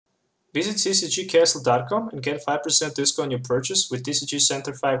Visit tcgcastle.com and get 5% discount on your purchase with TCG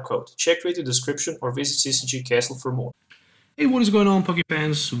Center 5 code. Check video description or visit TCG Castle for more. Hey, what is going on,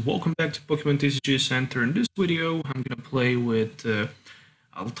 Pokefans? Welcome back to Pokemon TCG Center. In this video, I'm gonna play with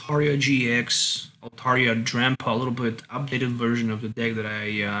Altaria-GX, Altaria Drampa, a little bit updated version of the deck that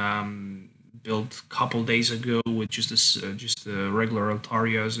I built a couple days ago with just regular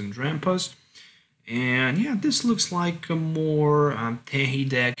Altarias and Drampas. And yeah, this looks like a more Tehi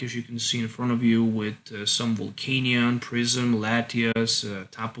deck, as you can see in front of you, with some Volcanion, Prism, Latios,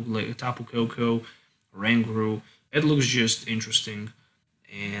 Tapu Koko, Oranguru. It looks just interesting,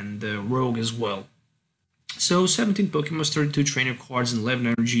 and Rogue as well. So 17 Pokemon, 32 trainer cards, and 11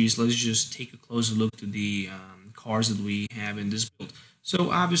 energies. Let's just take a closer look to the cards that we have in this build.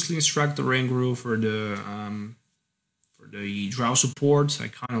 So obviously, Instructor Oranguru for the draw support. I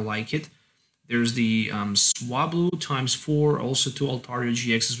kind of like it. There's the Swablu ×4, also 2 Altaria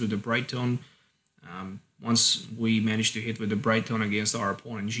GXs with the Bright Tone. Once we manage to hit with the Bright Tone against our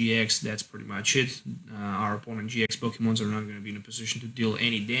opponent GX, that's pretty much it. Our opponent GX Pokemons are not going to be in a position to deal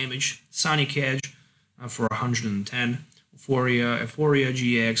any damage. Sonic Edge for 110. Euphoria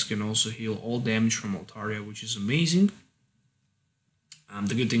GX can also heal all damage from Altaria, which is amazing.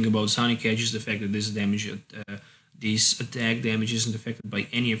 The good thing about Sonic Edge is the fact that this attack damage isn't affected by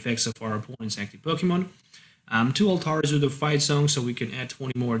any effects of our opponent's active Pokemon. 2 Altarias with a Fight Song, so we can add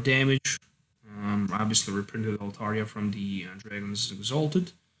 20 more damage. Obviously reprinted Altaria from the Dragons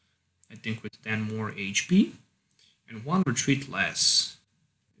Exalted, I think with 10 more HP. And 1 Retreat less,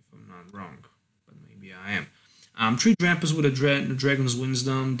 if I'm not wrong, but maybe I am. 3 Drampas with a Dragon's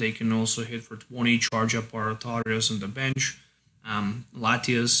Wisdom, they can also hit for 20, charge up our Altarias on the bench.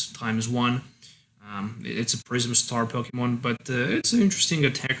 Latios ×1. It's a Prism Star Pokemon, but it's an interesting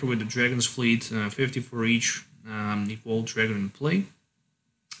attacker with the Dragon's Fleet, 50 for each evolved dragon in play.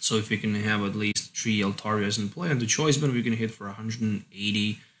 So if we can have at least 3 Altarias in play on the choice band, we can hit for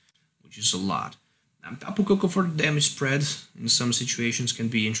 180, which is a lot. Tapu Koko for the damage spread in some situations can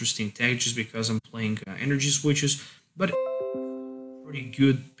be interesting tag just because I'm playing energy switches, but pretty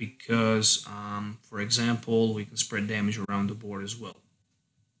good because, for example, we can spread damage around the board as well.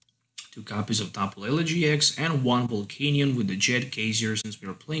 2 copies of Tapu Lele-GX and 1 Volcanion with the Jet Casier. Since we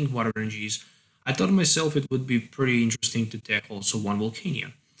are playing water energies, I thought to myself it would be pretty interesting to tech also 1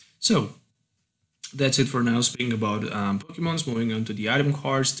 Volcanion. So that's it for now. Speaking about Pokemons, moving on to the item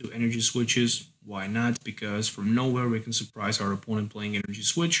cards, 2 energy switches. Why not? Because from nowhere we can surprise our opponent playing energy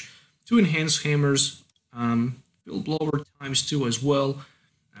switch. 2 enhanced hammers, field blower ×2 as well.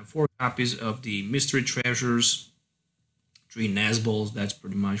 4 copies of the mystery treasures. 3 Nazballs, that's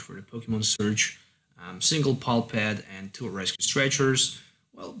pretty much for the Pokemon search. Single Pal Pad and 2 rescue stretchers.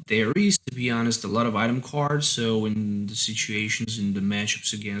 Well, there is, to be honest, a lot of item cards, so in the situations, in the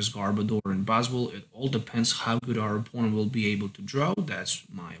matchups against Garbodor and Buzzwole, it all depends how good our opponent will be able to draw. That's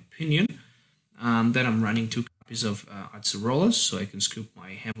my opinion. Then I'm running 2 copies of Acerola, so I can scoop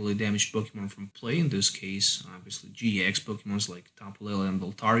my heavily damaged Pokemon from play. In this case, obviously GX Pokemons like Tapu Lele and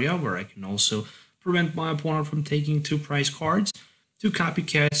Altaria, where I can also prevent my opponent from taking 2 prize cards. 2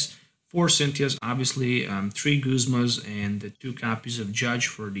 copycats, 4 Cynthias, obviously 3 Guzmas, and 2 copies of Judge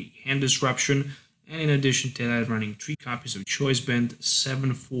for the hand disruption. And in addition to that, running 3 copies of Choice Band,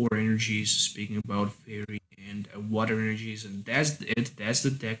 7 4 energies, speaking about Fairy and Water energies. And that's it. That's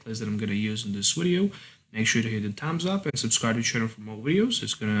the deck list that I'm going to use in this video. Make sure to hit the thumbs up and subscribe to the channel for more videos.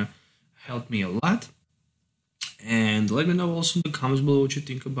 It's going to help me a lot. And let me know also in the comments below what you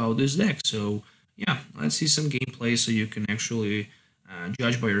think about this deck. So yeah, let's see some gameplay so you can actually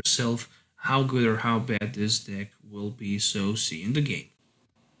judge by yourself how good or how bad this deck will be. So see you in the game.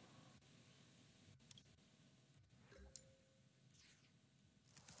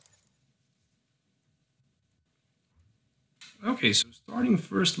 Okay, so starting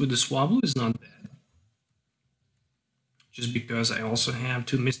first with the Swablu is not bad. Just because I also have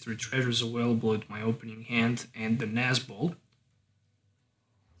 2 mystery treasures available at my opening hand and the Nazball.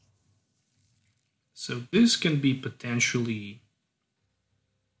 So this can be potentially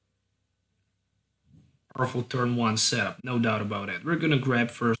powerful turn 1 setup, no doubt about it. We're gonna grab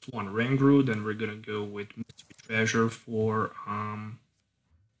first 1 Oranguru, then we're gonna go with mystery treasure for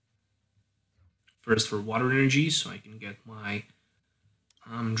first for water energy, so I can get my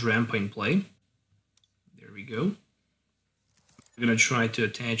Drampa in play. There we go. I'm gonna try to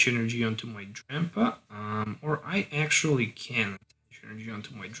attach energy onto my Drampa, or I actually can attach energy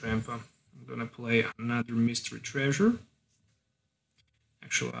onto my Drampa. I'm gonna play another mystery treasure.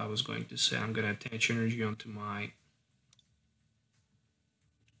 Actually, I was going to say I'm gonna attach energy onto my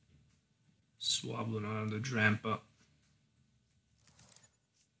Swablu, not on the Drampa.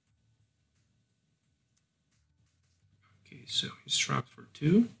 so instruct for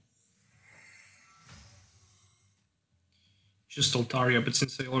 2. Just Altaria, but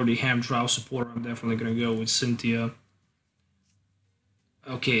since I already have Drow support, I'm definitely gonna go with Cynthia.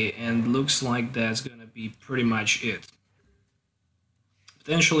 Okay, and looks like that's gonna be pretty much it.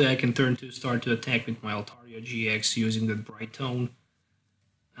 Potentially I can start to attack with my Altaria-GX using that Bright Tone.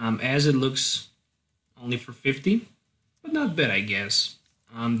 As it looks only for 50, but not bad, I guess.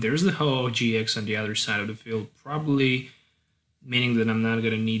 There's the Ho-GX on the other side of the field, probably meaning that I'm not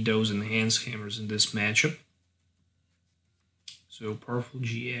gonna need those enhanced hammers in this matchup. So powerful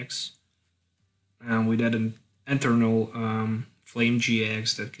GX, with that an eternal flame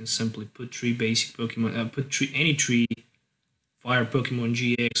GX that can simply put 3 basic Pokemon, any 3 fire Pokemon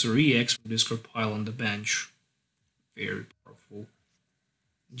GX or EX from discard pile on the bench. Very powerful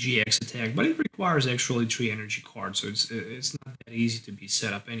GX attack, but it requires actually 3 energy cards, so it's not that easy to be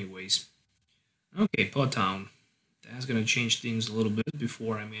set up anyways. Okay, Pot Town. That's gonna change things a little bit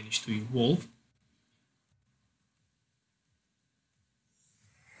before I manage to evolve.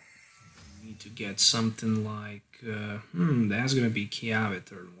 To get something like that's gonna be Kiawe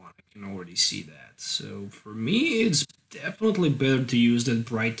turn 1. I can already see that. So for me, it's definitely better to use that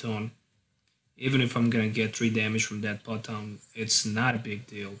Bright Tone. Even if I'm gonna get 3 damage from that Pot Town, it's not a big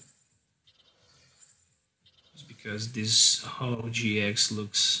deal. Just because this Ho GX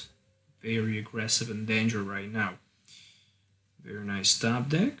looks very aggressive and dangerous right now. Very nice top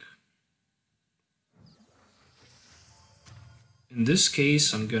deck. In this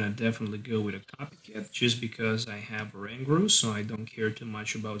case, I'm gonna definitely go with a copycat just because I have Oranguru, so I don't care too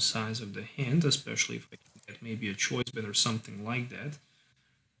much about size of the hand, especially if I can get maybe a choice bet or something like that.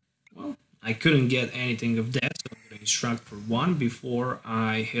 Well, I couldn't get anything of that, so I'm gonna instruct for 1 before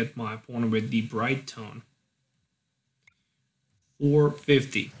I hit my opponent with the Bright Tone.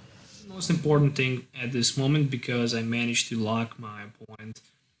 450. The most important thing at this moment, because I managed to lock my opponent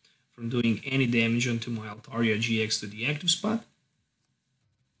from doing any damage onto my Altaria-GX to the active spot.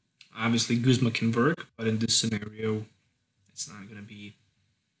 Obviously, Guzma can work, but in this scenario, it's not going to be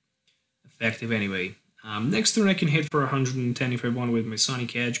effective anyway. Next turn, I can hit for 110 if I want with my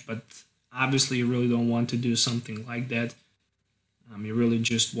Sonic Edge, but obviously, you really don't want to do something like that. You really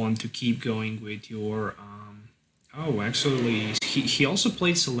just want to keep going with your... oh, actually, he also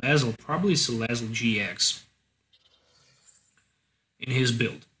played Salazzle, probably Salazzle GX in his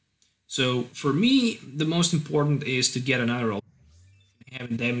build. So, for me, the most important is to get another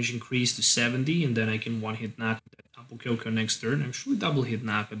having damage increased to 70, and then I can one-hit knock that Tapu Koko next turn. Actually, double hit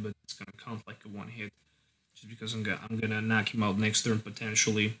knock it, but it's gonna count like a one-hit, just because I'm gonna knock him out next turn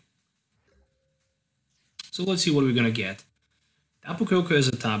potentially. So let's see what we're gonna get. Tapu Koko is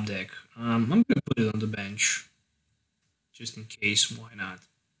a top deck. I'm gonna put it on the bench, just in case. Why not?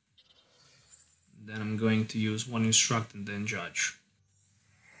 Then I'm going to use 1 instruct and then judge.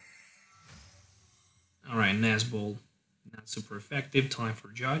 All right, Nazball. Not super effective. Time for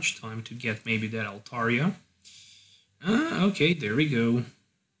judge. Time to get maybe that Altaria. Okay, there we go.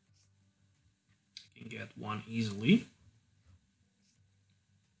 I can get 1 easily.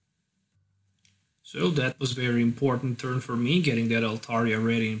 So that was very important turn for me, getting that Altaria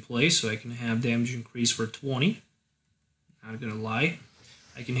ready in place so I can have damage increase for 20. Not gonna lie.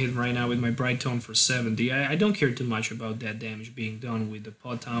 I can hit him right now with my Bright Tone for 70. I don't care too much about that damage being done with the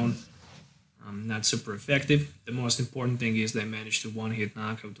Pot Town. Not super effective. The most important thing is that I managed to one-hit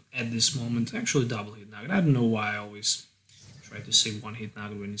knockout at this moment. Actually, double-hit knockout. I don't know why I always try to say one-hit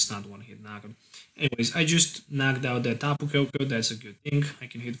knockout when it's not one-hit knockout. Anyways, I just knocked out that Tapu Koko. That's a good thing. I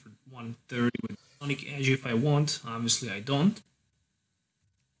can hit for 130 with Sonic Edge if I want. Obviously, I don't.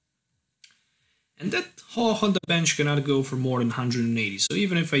 And that Ho on the bench cannot go for more than 180. So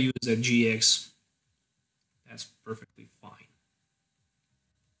even if I use that GX, that's perfectly fine.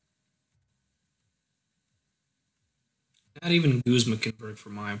 Not even Guzma can work for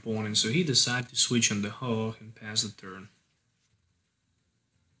my opponent, so he decided to switch on the Ho and pass the turn.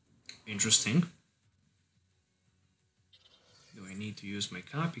 Interesting. Do I need to use my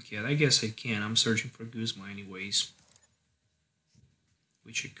copycat? I guess I can. I'm searching for Guzma anyways,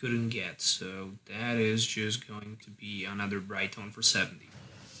 which I couldn't get, so that is just going to be another Bright Tone for 70.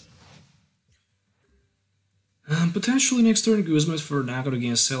 Potentially next turn Guzma for knockout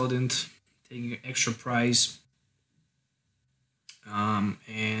against Celadent, taking an extra prize.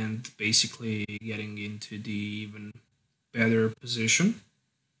 And basically getting into the even better position.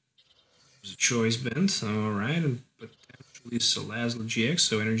 There's a choice bent, alright, and potentially Salazzle GX,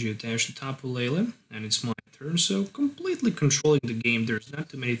 so energy attached to Tapu Lele, and it's my turn, so completely controlling the game. There's not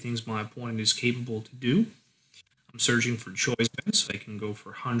too many things my opponent is capable to do. I'm searching for choice bent, so I can go for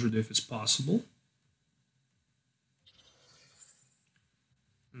 100 if it's possible.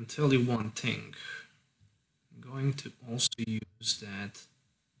 And tell you one thing. I'm going to also use that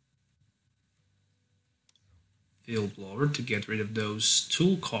field blower to get rid of those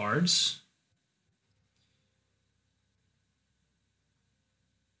tool cards.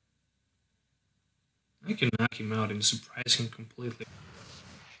 I can knock him out and surprise him completely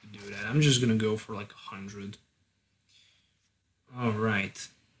to do that. I'm just gonna go for like 100. Alright.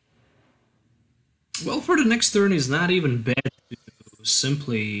 Well, for the next turn, it's not even bad to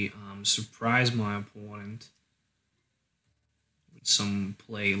simply surprise my opponent with some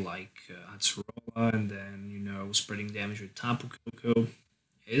play like Acerola and then, you know, spreading damage with Tapu Koko.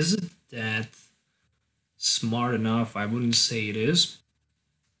 Is it that smart enough? I wouldn't say it is.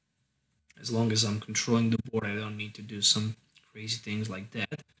 As long as I'm controlling the board, I don't need to do some crazy things like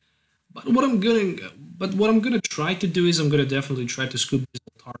that. But what I'm gonna try to do is I'm gonna definitely try to scoop this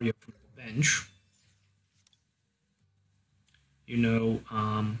Altaria from the bench. You know,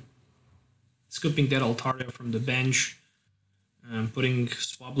 scooping that Altaria from the bench, putting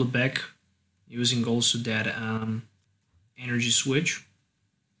Swablu back, using also that energy switch,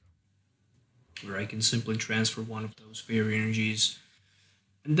 where I can simply transfer one of those fairy energies.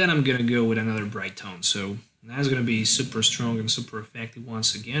 And then I'm gonna go with another bright tone. So that's gonna be super strong and super effective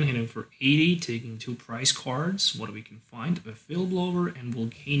once again. Hitting for 80, taking 2 prize cards. What we can find? A field blower and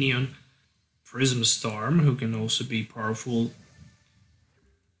Volcanion Prism Storm, who can also be powerful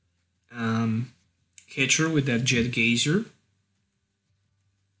catcher with that Jet Geyser.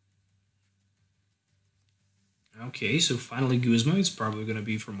 Okay, so finally Guzma. It's probably gonna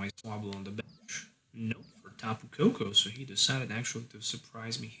be for my Swablu on the bench. Nope, for Tapu Koko. So he decided actually to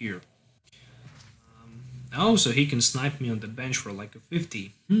surprise me here. Oh, so he can snipe me on the bench for like a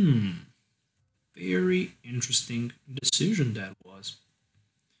 50. Very interesting decision that was.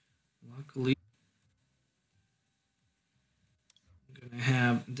 Luckily, I'm gonna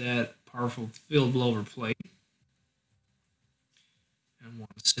have that powerful field blower play. And one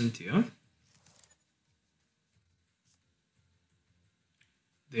Cynthia.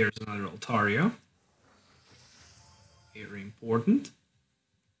 There's another Altaria. Very important.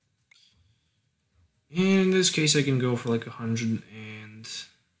 And in this case, I can go for like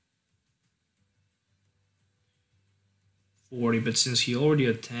 140, but since he already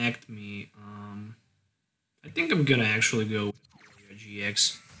attacked me, I think I'm gonna actually go with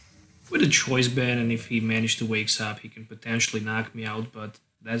Altaria-GX with a choice bet, and if he managed to wake up, he can potentially knock me out, but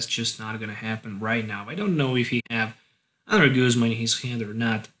that's just not gonna happen right now. I don't know if he have another Guzma in his hand or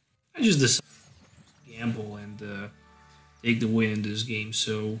not. I just decided to gamble and take the win in this game,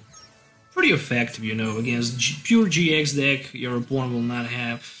 so pretty effective, you know, against pure GX deck. Your opponent will not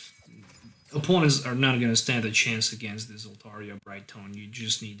have... Opponents are not going to stand a chance against this Altaria Bright Tone. You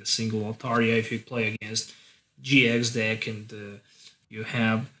just need a single Altaria if you play against GX deck and you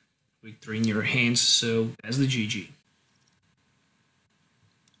have victory in your hands, so that's the GG.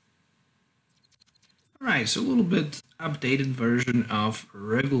 Alright, so a little bit updated version of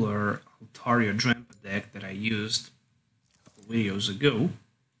regular Altaria Drampa deck that I used a couple videos ago.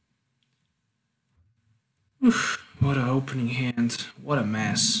 Oof, what an opening hand, what a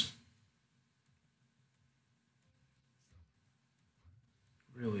mess.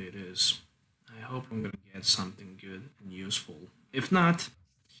 Really it is. I hope I'm gonna get something good and useful. If not,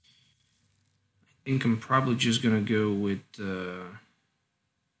 I think I'm probably just gonna go with yeah,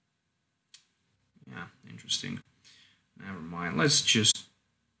 interesting. Never mind. Let's just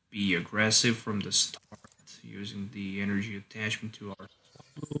be aggressive from the start, using the energy attachment to our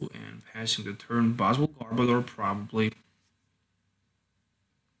Swablu and passing the turn. Possible Garbodor, probably.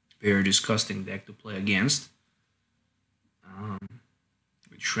 Very disgusting deck to play against.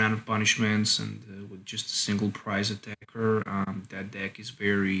 With Shrine of Punishments and with just a single prize attacker, that deck is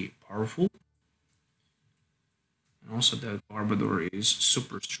very powerful. And also that Garbodor is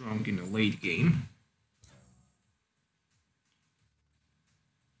super strong in the late game.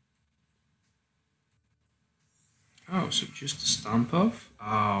 Oh, so just a Stomp Off?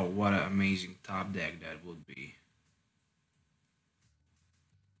 Oh, what an amazing top deck that would be.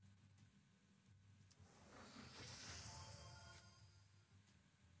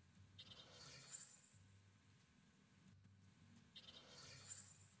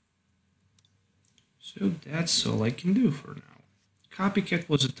 So that's all I can do for now. Copycat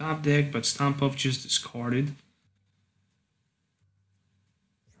was a top deck, but Stomp Off just discarded.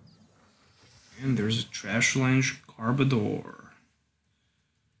 And there's a Trash Lens Garbodor.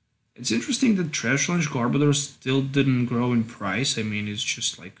 It's interesting that Trash Lens Garbodor still didn't grow in price. I mean, it's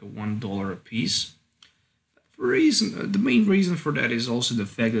just like a $1 a piece. The main reason for that is also the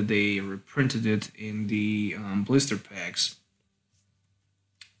fact that they reprinted it in the blister packs.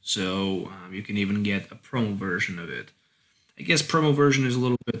 So you can even get a promo version of it. I guess promo version is a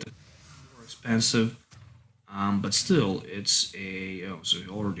little bit more expensive, but still, it's a... Oh, so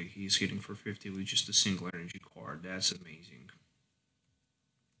already he's hitting for 50 with just a single energy card. That's amazing.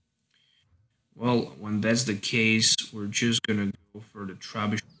 Well, when that's the case, we're just gonna go for the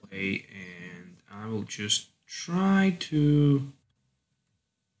Trubbish play, and I will just try to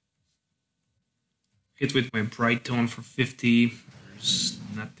hit with my Bright Tone for 50. There's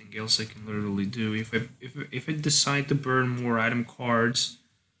nothing else I can literally do. If I decide to burn more item cards,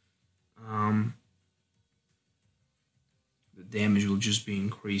 the damage will just be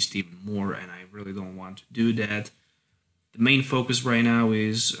increased even more, and I really don't want to do that. The main focus right now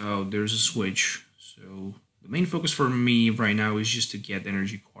is, there's a switch. So the main focus for me right now is just to get the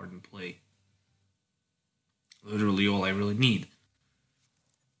energy card in play. Literally all I really need.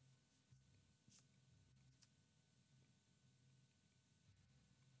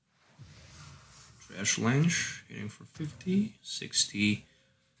 Trash Lynch hitting for 50, 60.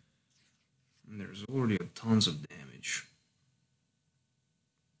 And there's already tons of damage.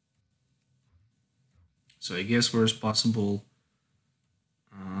 So I guess worst possible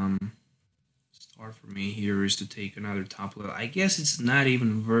start for me here is to take another Tapu Lele. I guess it's not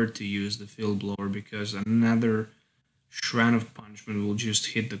even worth to use the Field Blower because another Shrine of Punishment will just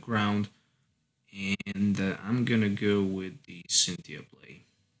hit the ground. And I'm gonna go with the Cynthia play.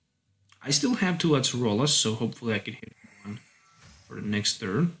 I still have two Acerolas, so hopefully I can hit one for the next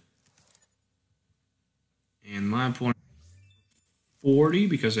turn. And my opponent 40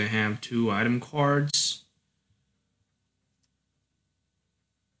 because I have two item cards.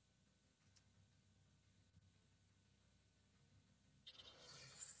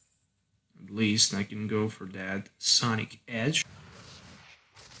 At least I can go for that Sonic Edge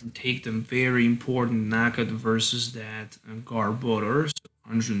and take them very important knockout versus that Garbodor. So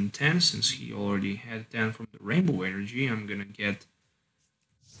 110, since he already had 10 from the Rainbow Energy, I'm gonna get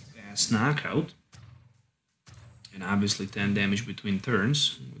fast knockout. And obviously 10 damage between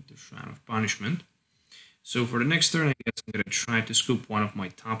turns with the Shrine of Punishment. So for the next turn, I guess I'm gonna try to scoop one of my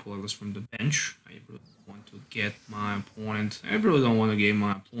Tapu Leles from the bench. I really want to get my opponent. I really don't want to give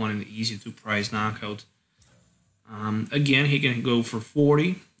my opponent an easy to prize knockout. Again, he can go for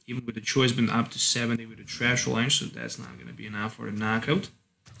 40, even with the choice been up to 70 with the Trash Lynch, so that's not going to be enough for the knockout.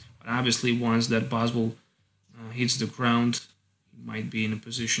 But obviously, once that Buzzball hits the ground, he might be in a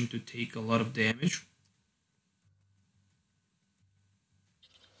position to take a lot of damage.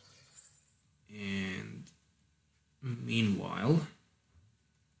 And meanwhile,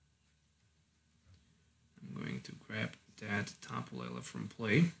 I'm going to grab that Tapu Lele from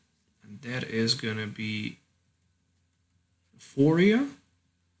play, and that is going to be Euphoria.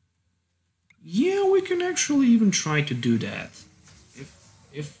 Yeah, we can actually even try to do that.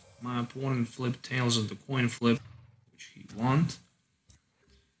 If my opponent flipped tails of the coin flip, which he won't.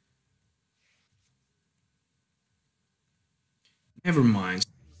 Never mind.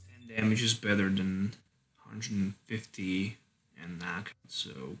 10 damage is better than 150 and knockout,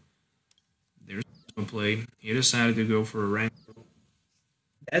 so there's no play. He decided to go for a rank.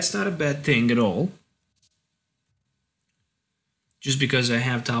 That's not a bad thing at all. Just because I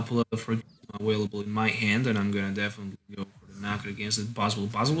have Tapu Lele for available in my hand, and I'm gonna definitely go for the knockout against it. Buzzball.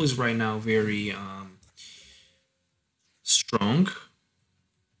 Buzzball is right now very strong.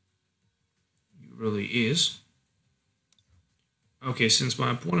 It really is. Okay, since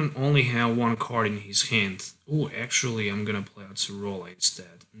my opponent only had one card in his hand. Oh, actually, I'm gonna play Acerola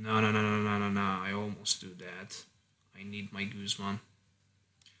instead. No. I almost do that. I need my Guzman.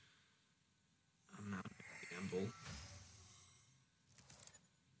 I'm not gonna gamble.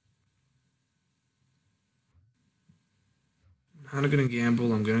 I'm not gonna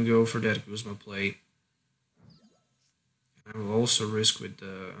gamble. I'm gonna go for that Guzman play. And I will also risk with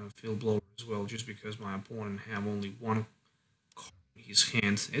the Field Blower as well, just because my opponent have only one card in his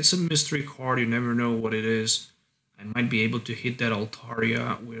hand. It's a mystery card. You never know what it is. I might be able to hit that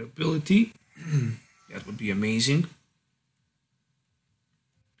Altaria with ability. That would be amazing.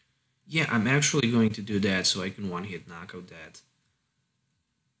 Yeah, I'm actually going to do that so I can one-hit knockout that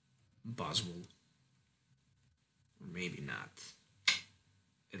Buzzball. Or maybe not.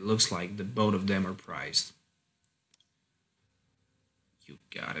 It looks like the both of them are prized. You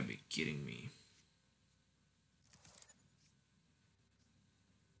gotta be kidding me.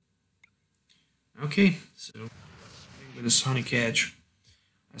 Okay, so with the Sonic Edge,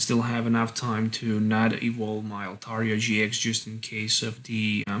 I still have enough time to not evolve my Altaria-GX just in case of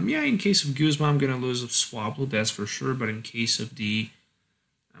the... in case of Guzman, I'm gonna lose a Swablu, that's for sure, but in case of the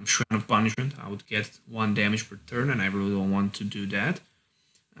Shrine of Punishment, I would get 1 damage per turn, and I really don't want to do that.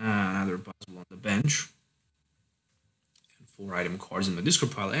 Another puzzle on the bench. And 4 item cards in the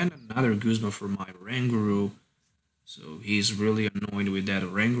discard pile. And another Guzma for my Oranguru. So he's really annoyed with that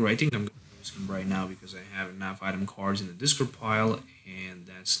Oranguru. I think I'm going to use him right now because I have enough item cards in the discard pile. And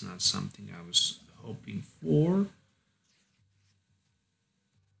that's not something I was hoping for.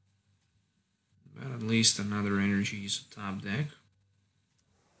 But at least another energy is a top deck.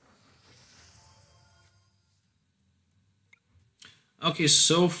 Okay,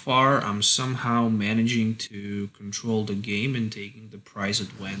 so far I'm somehow managing to control the game and taking the price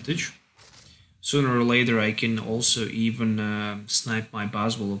advantage. Sooner or later I can also even snipe my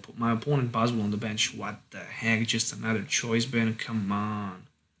Boswell, put my opponent Boswell on the bench. What the heck, just another choice ban, come on.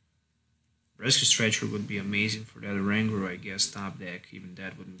 Rescue Stretcher would be amazing for that Oranguru, I guess, top deck. Even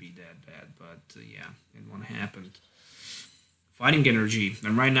that wouldn't be that bad, but yeah, it won't happen. Fighting Energy,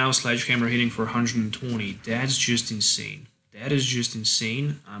 and right now Sledgehammer hitting for 120. That's just insane. That is just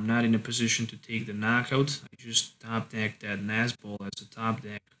insane. I'm not in a position to take the knockout. I just top deck that Nazball as a top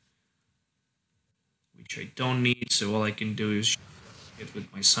deck, which I don't need, so all I can do is hit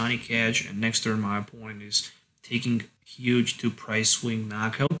with my Sonic Edge, and next turn my opponent is taking huge 2-price swing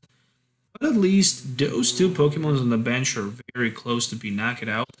knockout. But at least those 2 Pokemons on the bench are very close to be knocked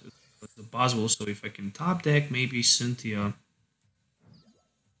out with the Boswell, so if I can top deck maybe Cynthia.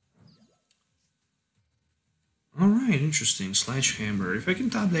 Alright, interesting. Sledgehammer. If I can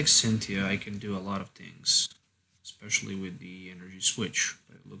top deck Cynthia, I can do a lot of things, especially with the Energy Switch,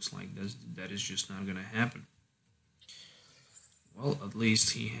 but it looks like that is just not going to happen. Well, at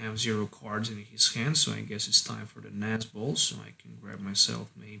least he has 0 cards in his hand, so I guess it's time for the Nazball, so I can grab myself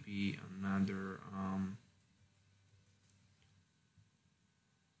maybe another...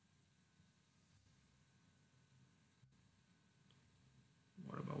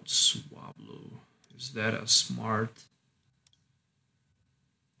 what about Swablu? Is that a smart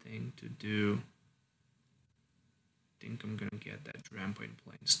thing to do? I think I'm gonna get that Drampa in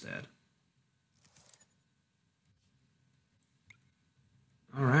play instead.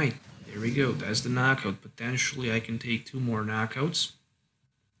 Alright, there we go. That's the knockout. Potentially I can take 2 more knockouts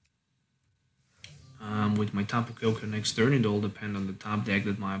with my Tapu Koko next turn. It all depends on the top deck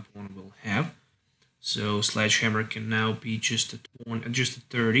that my opponent will have. So Sledgehammer can now be just a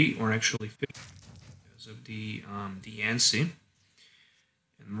 30 or actually 50 because of the NC.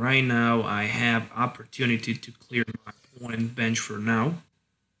 And right now I have opportunity to clear my opponent bench for now,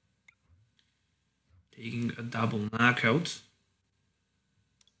 taking a double knockout.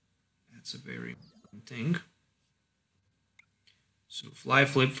 That's a very important thing. So fly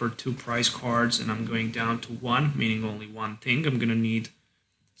flip for 2 prize cards, and I'm going down to 1, meaning only one thing. I'm gonna need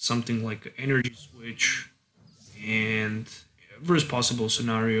something like an Energy Switch, and worst possible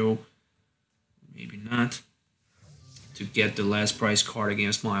scenario, maybe not, to get the last prize card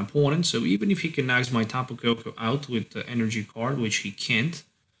against my opponent. So even if he can knock my Tapu Koko out with the energy card, which he can't,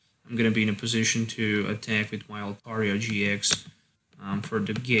 I'm gonna be in a position to attack with my Altaria-GX for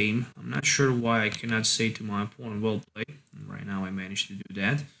the game. I'm not sure why I cannot say to my opponent, well played. And right now I managed to do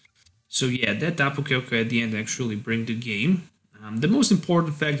that. So yeah, that Tapu Koko at the end actually bring the game. The most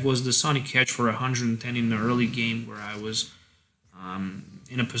important fact was the Sonic catch for 110 in the early game, where I was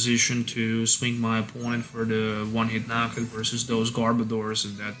in a position to swing my opponent for the one-hit knockout versus those Garbodors,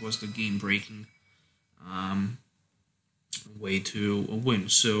 and that was the game-breaking way to win.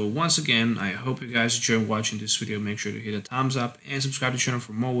 So once again, I hope you guys enjoyed watching this video. Make sure to hit a thumbs up and subscribe to the channel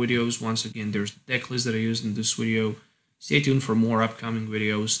for more videos. Once again, there's the deck list that I used in this video. Stay tuned for more upcoming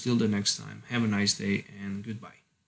videos. Till the next time, have a nice day and goodbye.